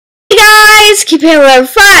Keep It Level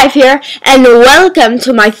 5 here, and welcome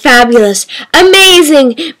to my fabulous,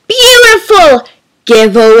 amazing, beautiful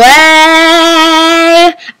giveaway!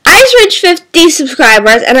 I just reached 50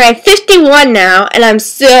 subscribers, and I have 51 now, and I'm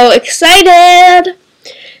so excited!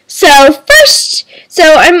 So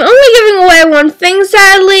I'm only giving away one thing,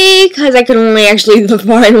 sadly, because I can only actually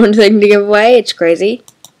find one thing to give away. It's crazy.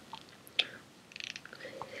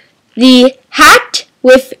 The hat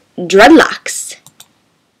with dreadlocks.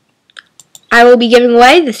 I will be giving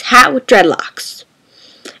away this hat with dreadlocks.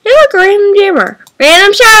 Hey look, a random jammer.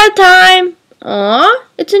 Random shout out time! Aw,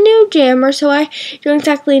 it's a new jammer, so I don't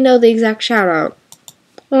exactly know the exact shout out.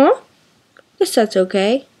 Aw, guess that's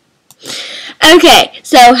okay. Okay,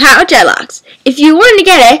 so hat with dreadlocks. If you want to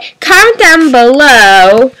get it, comment down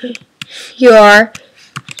below your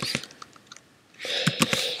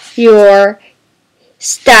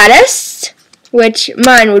status, which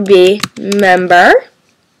mine would be member.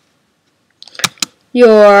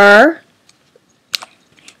 Your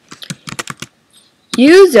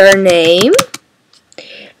username,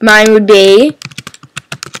 mine would be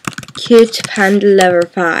Cute Panda Lover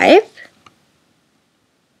 5,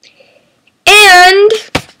 and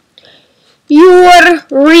your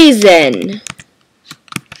reason.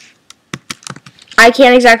 I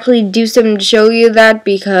can't exactly do something to show you that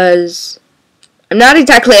because I'm not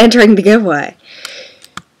exactly entering the giveaway.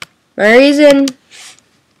 My reason,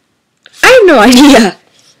 I have no idea.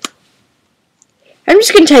 I'm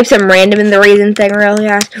just going to type some random in the reason thing really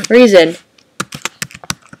fast. Reason.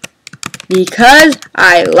 Because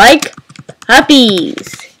I like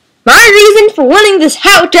puppies. My reason for winning this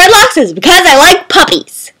hat with dreadlocks is because I like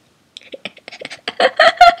puppies.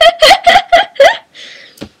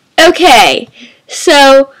 Okay,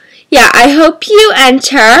 so yeah, I hope you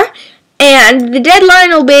enter, and the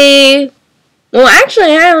deadline will be, well,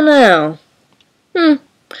 actually, I don't know.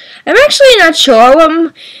 I'm actually not sure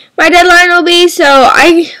what my deadline will be, so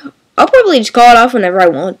I'll probably just call it off whenever I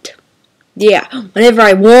want. Yeah, whenever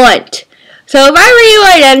I want. So if I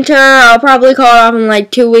really enter, I'll probably call it off in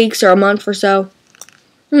like 2 weeks or a month or so.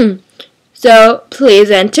 So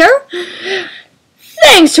please enter.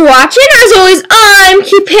 Thanks for watching. As always, I'm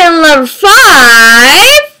Keep It Lover 5.